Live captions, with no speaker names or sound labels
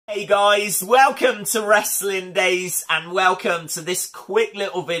Hey guys, welcome to Wrestling Days and welcome to this quick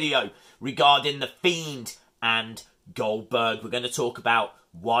little video regarding The Fiend and Goldberg. We're going to talk about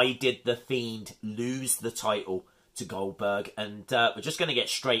why did The Fiend lose the title to Goldberg, and we're just going to get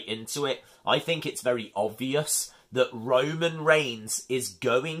straight into it. I think it's very obvious that Roman Reigns is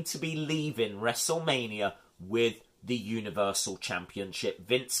going to be leaving WrestleMania with the Universal Championship.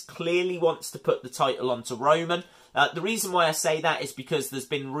 Vince clearly wants to put the title onto Roman. The reason why I say that is because there's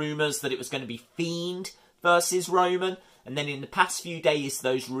been rumours that it was going to be Fiend versus Roman, and then in the past few days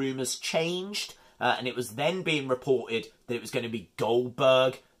those rumours changed, and it was then being reported that it was going to be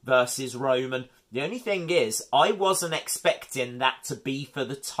Goldberg versus Roman. The only thing is, I wasn't expecting that to be for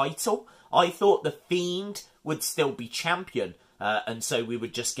the title. I thought the Fiend would still be champion, and so we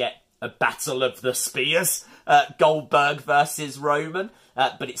would just get a battle of the spears, Goldberg versus Roman.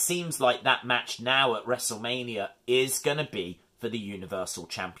 But it seems like that match now at WrestleMania is going to be for the Universal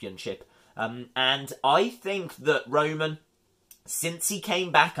Championship. And I think that Roman, since he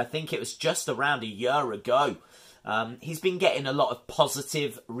came back, I think it was just around a year ago, he's been getting a lot of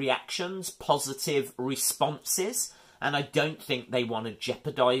positive reactions, positive responses, and I don't think they want to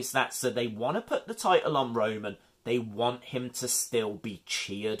jeopardise that. So they want to put the title on Roman. They want him to still be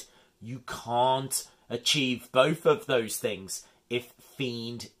cheered. You can't achieve both of those things if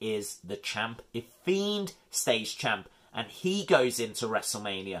Fiend is the champ. If Fiend stays champ and he goes into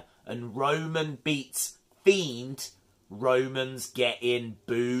WrestleMania and Roman beats Fiend, Roman's getting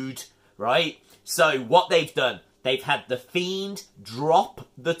booed, right? So what they've done, they've had the Fiend drop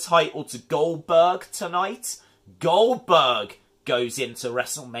the title to Goldberg tonight. Goldberg goes into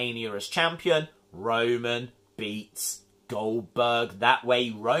WrestleMania as champion. Roman beats Goldberg. That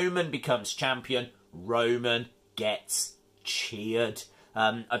way Roman becomes champion. Roman gets cheered.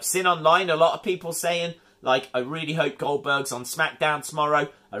 I've seen online a lot of people saying, like, I really hope Goldberg's on SmackDown tomorrow.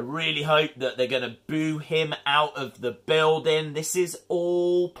 I really hope that they're going to boo him out of the building. This is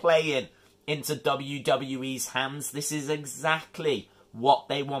all playing into WWE's hands. This is exactly what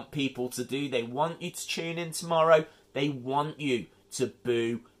they want people to do. They want you to tune in tomorrow. They want you to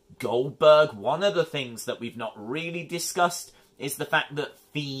boo Goldberg. One of the things that we've not really discussed is the fact that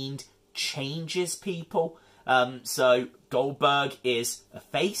Fiend changes people. So Goldberg is a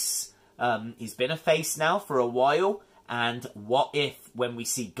face. He's been a face now for a while. And what if, when we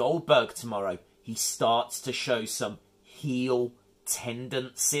see Goldberg tomorrow, he starts to show some heel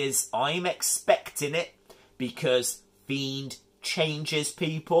tendencies? I'm expecting it because Fiend changes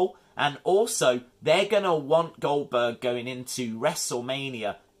people. And also, they're going to want Goldberg going into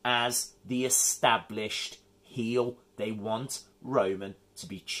WrestleMania as the established heel. They want Roman to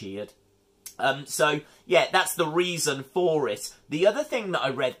be cheered. So, yeah, that's the reason for it. The other thing that I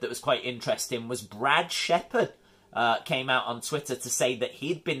read that was quite interesting was Brad Shepherd came out on Twitter to say that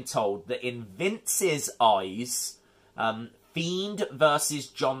he'd been told that in Vince's eyes, Fiend versus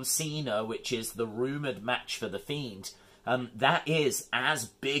John Cena, which is the rumoured match for The Fiend, that is as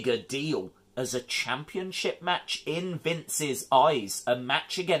big a deal as a championship match in Vince's eyes. A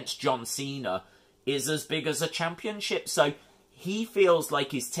match against John Cena is as big as a championship. So he feels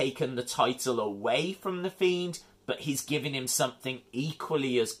like he's taken the title away from The Fiend, but he's giving him something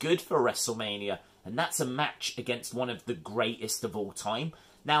equally as good for WrestleMania, and that's a match against one of the greatest of all time.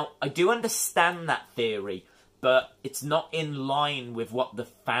 Now, I do understand that theory, but it's not in line with what the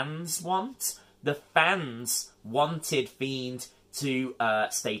fans want. The fans wanted Fiend to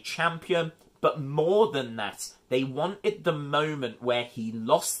stay champion, but more than that, they wanted the moment where he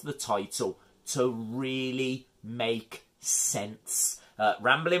lost the title to really make sense.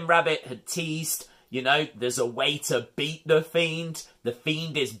 Ramblin' Rabbit had teased, you know, there's a way to beat The Fiend. The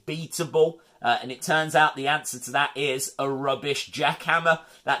Fiend is beatable. And it turns out the answer to that is a rubbish jackhammer.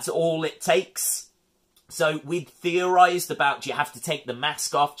 That's all it takes. So we'd theorised about, do you have to take the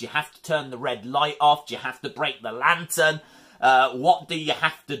mask off? Do you have to turn the red light off? Do you have to break the lantern? What do you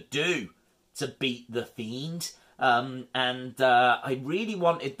have to do to beat The Fiend? I really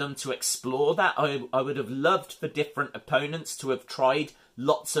wanted them to explore that. I would have loved for different opponents to have tried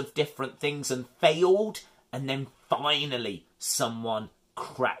lots of different things and failed, and then finally someone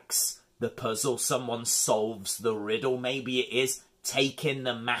cracks the puzzle, someone solves the riddle. Maybe it is taking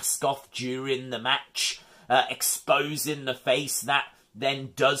the mask off during the match, exposing the face, that then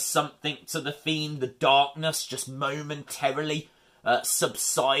does something to The Fiend. The darkness just momentarily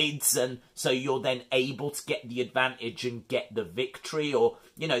subsides, and so you're then able to get the advantage and get the victory. Or,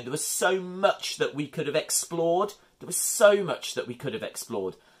 you know, there was so much that we could have explored. There was so much that we could have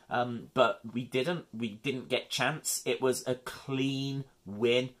explored. But we didn't get chance. It was a clean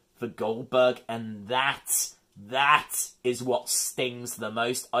win for Goldberg, and that That is what stings the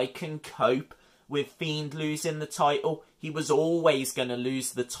most. I can cope with Fiend losing the title. He was always going to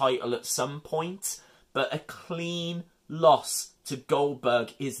lose the title at some point, but a clean loss to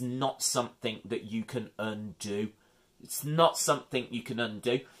Goldberg is not something that you can undo. It's not something you can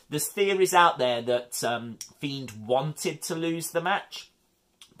undo. There's theories out there that Fiend wanted to lose the match.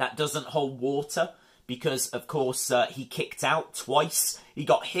 That doesn't hold water because, of course, he kicked out twice. He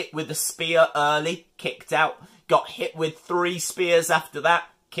got hit with a spear early, kicked out. Got hit with 3 spears after that,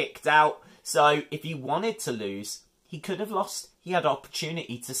 kicked out. So if he wanted to lose, he could have lost. He had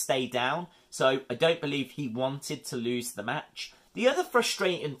opportunity to stay down. So I don't believe he wanted to lose the match. The other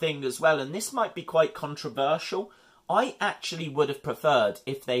frustrating thing as well, and this might be quite controversial, I actually would have preferred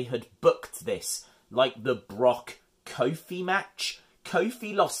if they had booked this like the Brock-Kofi match.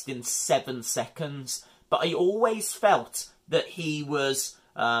 Kofi lost in 7 seconds, but I always felt that he was,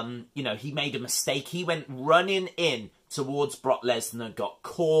 you know, he made a mistake. He went running in towards Brock Lesnar, got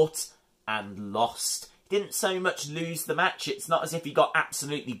caught and lost. He didn't so much lose the match. It's not as if he got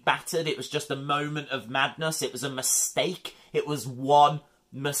absolutely battered. It was just a moment of madness. It was a mistake. It was one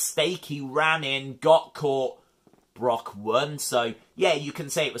mistake. He ran in, got caught, Brock won. So, yeah, you can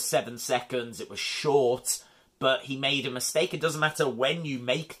say it was 7 seconds. It was short, but he made a mistake. It doesn't matter when you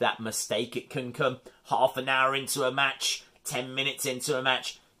make that mistake. It can come half an hour into a match, 10 minutes into a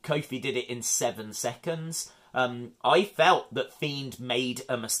match. Kofi did it in 7 seconds. I felt that Fiend made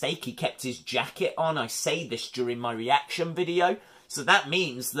a mistake. He kept his jacket on. I say this during my reaction video. So that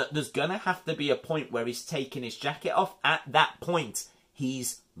means that there's going to have to be a point where he's taking his jacket off. At that point,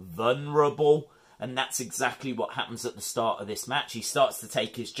 he's vulnerable. And that's exactly what happens at the start of this match. He starts to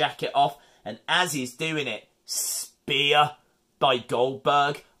take his jacket off. And as he's doing it, spear by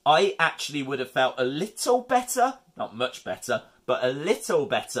Goldberg. I actually would have felt a little better, not much better, but a little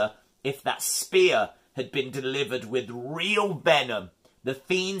better if that spear had been delivered with real venom. The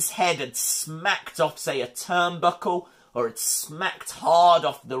Fiend's head had smacked off, say, a turnbuckle, or had smacked hard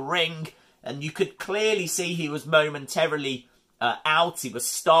off the ring, and you could clearly see he was momentarily out. He was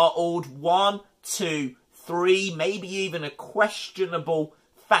startled. 1, 2, 3, maybe even a questionable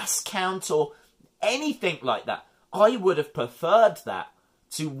fast count or anything like that. I would have preferred that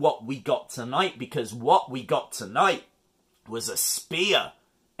to what we got tonight, because what we got tonight was a spear,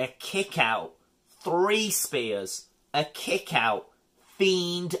 a kick out, 3 spears, a kick out,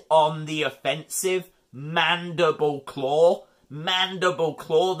 Fiend on the offensive, mandible claw. Mandible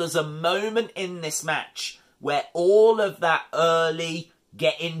claw. There's a moment in this match where all of that early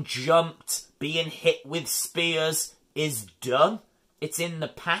getting jumped, being hit with spears is done. It's in the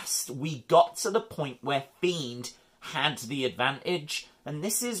past. We got to the point where Fiend had the advantage. And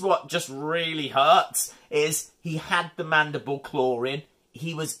this is what just really hurts, is he had the mandible claw in.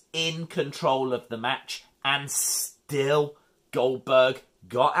 He was in control of the match, and still Goldberg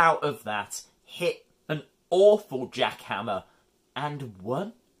got out of that, hit an awful jackhammer, and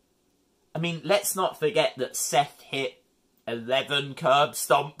won. I mean, let's not forget that Seth hit 11 curb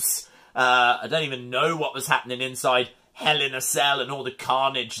stomps. I don't even know what was happening inside Hell in a Cell and all the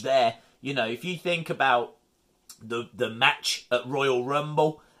carnage there. You know, if you think about the match at Royal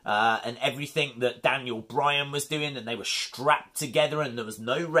Rumble, and everything that Daniel Bryan was doing, and they were strapped together and there was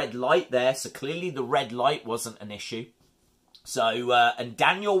no red light there, so clearly the red light wasn't an issue. So, and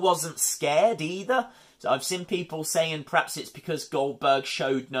Daniel wasn't scared either. So I've seen people saying perhaps it's because Goldberg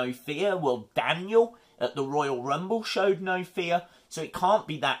showed no fear. Well, Daniel at the Royal Rumble showed no fear, so it can't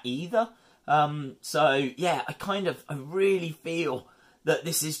be that either. So, yeah, I really feel that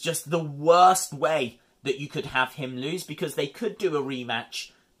this is just the worst way that you could have him lose, because they could do a rematch.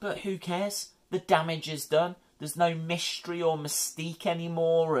 But who cares? The damage is done. There's no mystery or mystique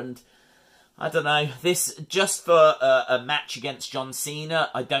anymore. And I don't know. This, just for a match against John Cena,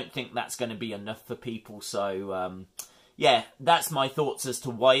 I don't think that's going to be enough for people. So, yeah, that's my thoughts as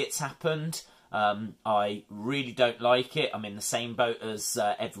to why it's happened. I really don't like it. I'm in the same boat as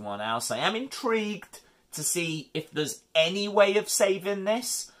everyone else. I am intrigued to see if there's any way of saving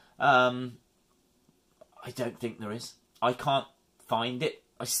this. I don't think there is. I can't find it.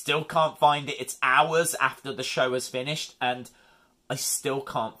 I still can't find it. It's hours after the show has finished, and I still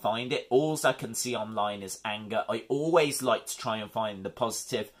can't find it. All I can see online is anger. I always like to try and find the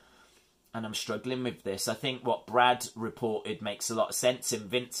positive, and I'm struggling with this. I think what Brad reported makes a lot of sense in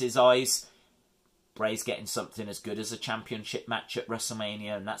Vince's eyes. Bray's getting something as good as a championship match at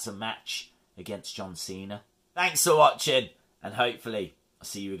WrestleMania, and that's a match against John Cena. Thanks for watching, and hopefully I'll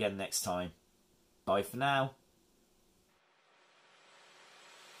see you again next time. Bye for now.